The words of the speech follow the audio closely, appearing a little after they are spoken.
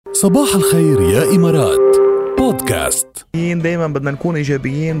صباح الخير يا إمارات بودكاست. دايما بدنا نكون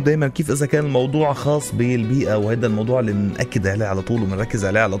ايجابيين دايما، كيف اذا كان الموضوع خاص بالبيئه، وهذا الموضوع اللي بنأكد عليه على طول وبنركز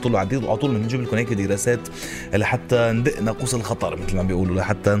عليه على طول وعديد على طول. بنجيب لكم هيك دراسات لحتى ندق ناقوس الخطر مثل ما بيقولوا،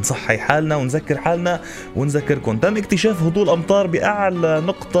 لحتى نصحي حالنا ونذكر حالنا ونذكركم. تم اكتشاف هطول امطار باعلى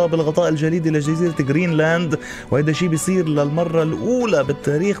نقطه بالغطاء الجليدي لجزيره جرينلاند، وهذا شيء بيصير للمره الاولى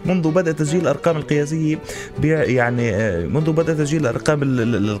بالتاريخ منذ بدء تسجيل الارقام القياسيه، منذ بدء تسجيل الارقام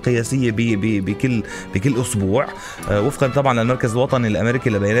القياسيه بكل اسبوع، وفقا طبعا للمركز الوطني الامريكي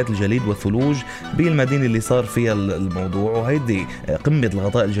لبيانات الجليد والثلوج بالمدينه اللي صار فيها الموضوع. وهيدي قمه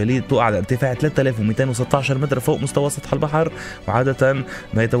الغطاء الجليد توقع على ارتفاع 3216 متر فوق مستوى سطح البحر، وعاده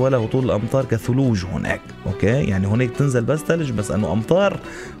ما يتوالى هطول الامطار كثلوج هناك. اوكي، يعني هناك تنزل بس ثلج، بس انه امطار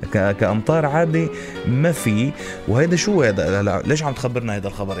كامطار عادي ما في. وهيدا شو هذا؟ ليش عم تخبرنا هذا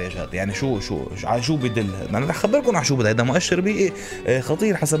الخبر يا جاد؟ يعني شو بدل؟ انا رح اخبركم على شو بده. هذا مؤشر بيئي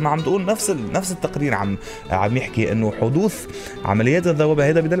خطير حسب ما عم تقول نفس التقرير. عم يحكي انه حدوث عمليات الذوبان،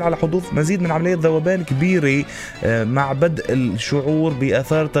 هذا بدل على حدوث مزيد من عمليات ذوبان كبيره مع بدء الشعور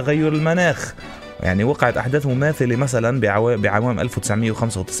باثار تغير المناخ. يعني وقعت أحداث مماثلة مثلا بعوام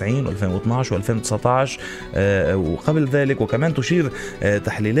 1995 و2012 و2019 وقبل ذلك، وكمان تشير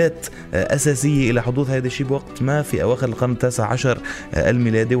تحليلات أساسية إلى حدوث هذا الشيء بوقت ما في أواخر القرن التاسع عشر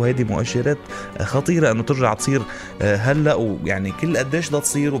الميلادي. وهذه مؤشرات خطيرة أنه ترجع تصير هلأ، ويعني كل قديش بدها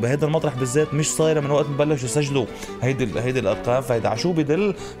تصير، وبهذا المطرح بالذات مش صايرة من وقت ما بلشوا يسجلوا هيدي الأرقام. فهيدا عشو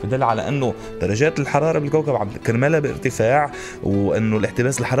بدل على أنه درجات الحرارة بالكوكب عم كرمالها بارتفاع، وأنه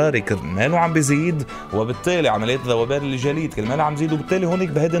الاحتباس الحراري كرماله عم بيزيد، وبالتالي عملية ذوبان الجليد كرمالها عم تزيد. وبالتالي هونيك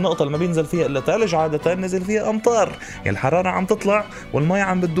بهذه النقطة اللي ما بينزل فيها إلا ثلج، عادة نزل فيها أمطار، يعني الحرارة عم تطلع والماء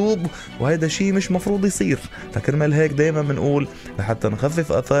عم بتدوب، وهذا شيء مش مفروض يصير. فكرمال هيك دايما بنقول لحتى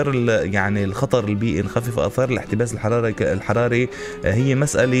نخفف آثار يعني الخطر البيئي، نخفف آثار الاحتباس الحراري هي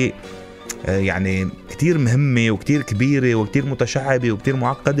مسألة يعني كتير مهمة وكتير كبيرة وكتير متشعبة وكتير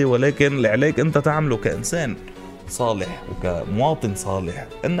معقدة، ولكن اللي عليك أنت تعمله كإنسان صالح وكمواطن صالح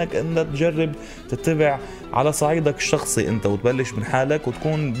انك تجرب تتبع على صعيدك الشخصي انت، وتبلش من حالك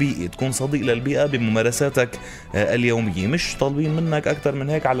وتكون بيئي، تكون صديق للبيئة بممارساتك اليومية. مش طالبين منك اكثر من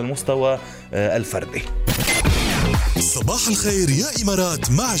هيك على المستوى الفردي. صباح الخير يا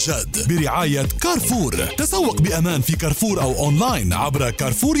إمارات مع جد برعاية كارفور. تسوق بأمان في كارفور أو أونلاين عبر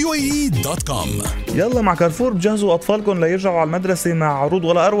carrefourUAE.com. يلا مع كارفور بجهزوا أطفالكم ليرجعوا على المدرسة مع عروض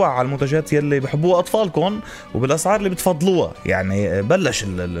ولا أروع على المنتجات يلي بحبوها أطفالكم وبالأسعار اللي بتفضلوها. يعني بلش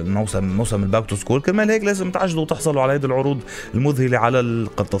موسم الباك تو سكول، كرمال هيك لازم تعجلوا وتحصلوا على هذه العروض المذهلة على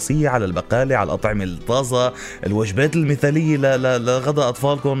القرطاسية، على البقالة، على الأطعمة الطازة، الوجبات المثالية لغداء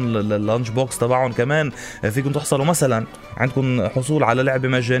أطفالكم، اللانش بوكس تبعهم. كمان فيكم تحصلوا مثلا عندكم حصول على لعبة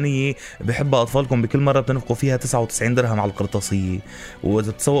مجانية بحبها أطفالكم بكل مرة بتنفقوا فيها 99 درهم على القرطاسية،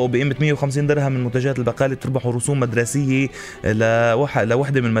 وتتسوقوا بقيمة 150 درهم من منتجات البقالة، تربحوا رسوم مدرسية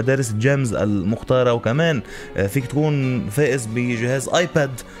لوحدة من مدارس جيمز المختارة. وكمان فيك تكون فائز بجهاز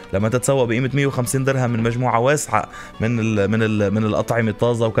آيباد لما تتسوق بقيمة 150 درهم من مجموعة واسعة من الأطعمة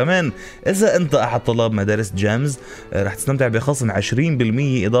الطازة. وكمان إذا أنت أحد طلاب مدارس جيمز رح تستمتع بخصم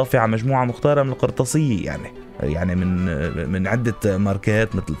 20% إضافي على مجموعة مختارة من القرطاسية، يعني من عدة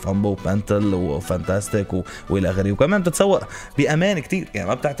ماركات مثل فامبو وبانتل وفانتاستيك والى اخره. وكمان بتتسوق بامان كتير، يعني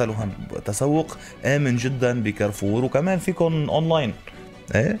ما بتعتلوا هم، تسوق امن جدا بكارفور. وكمان فيكم اونلاين،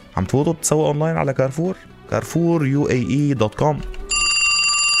 عم تفوتوا تسوقوا اونلاين على carrefourUAE.com.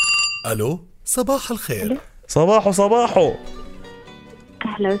 الو صباح الخير. صباحو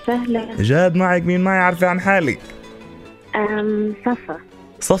أهلا وسهلا. جاد معك، مين معي؟ عارفة عن حالك؟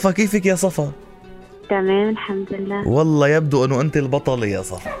 صفا. كيفك يا صفا؟ تمام الحمد لله. والله يبدو انه انت البطلة يا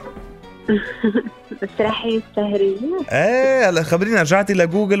صفا. مسرحية سهرية. هلا خبرينا، رجعتي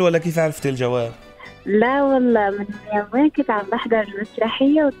لجوجل ولا كيف عرفتي الجواب؟ لا والله من يومين كنت عم بحضر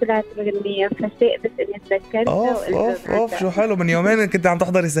المسرحية وطلعت مغنية، فسئبت اني تذكرتها. اوف شو حلو، من يومين كنت عم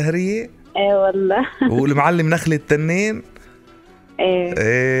تحضري سهرية؟ ايه والله. والمعلم نخلة التنين.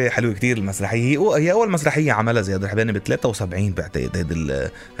 ايه حلو كتير المسرحية. هي أول مسرحية عملها زياد رحباني ب73 بعتقد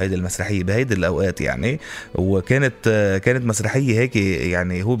هيدي المسرحية بهيدي الأوقات يعني. كانت مسرحية هيك،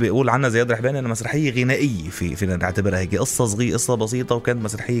 يعني هو بيقول عنها زياد رحباني أنها مسرحية غنائية، فينا نعتبرها هيك قصة بسيطة، وكانت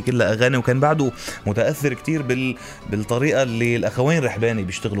مسرحية كلها أغاني. وكان بعده متأثر كتير بالطريقة اللي الأخوين رحباني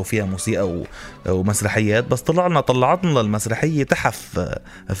بيشتغلوا فيها موسيقى ومسرحيات. بس طلعتنا المسرحية تحف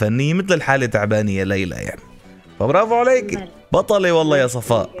فنية مثل الحالة تعبانة يا ليلى يعني. فبرافو عليك، بطلة والله يا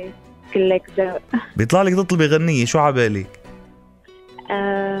صفاء. كلك ذوق. بيطلع لك تطلبي غنية، شو عبالك؟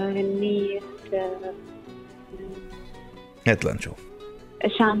 غنية هات لنشوف.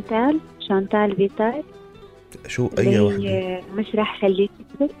 شانتال بيتاي. شو أي وحدة؟ مش رح خليك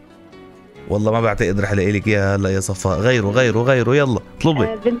تكذب. والله ما بعتقد رح الاقي لك اياها هلا يا صفاء. غيره يلا اطلبي.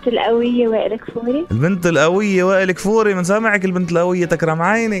 بنت القوية وائل كفوري. البنت القوية وائل كفوري، من سامعك البنت القوية تكرم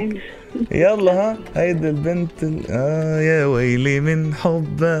عينك. يلا ها هيدي البنت يا ويلي من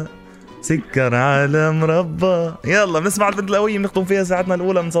حبها سكر على مربى. يلا بنسمع البنت القوية، بنختم فيها ساعتنا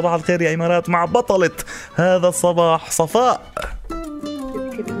الأولى من صباح الخير يا إمارات مع بطلة هذا الصباح صفاء.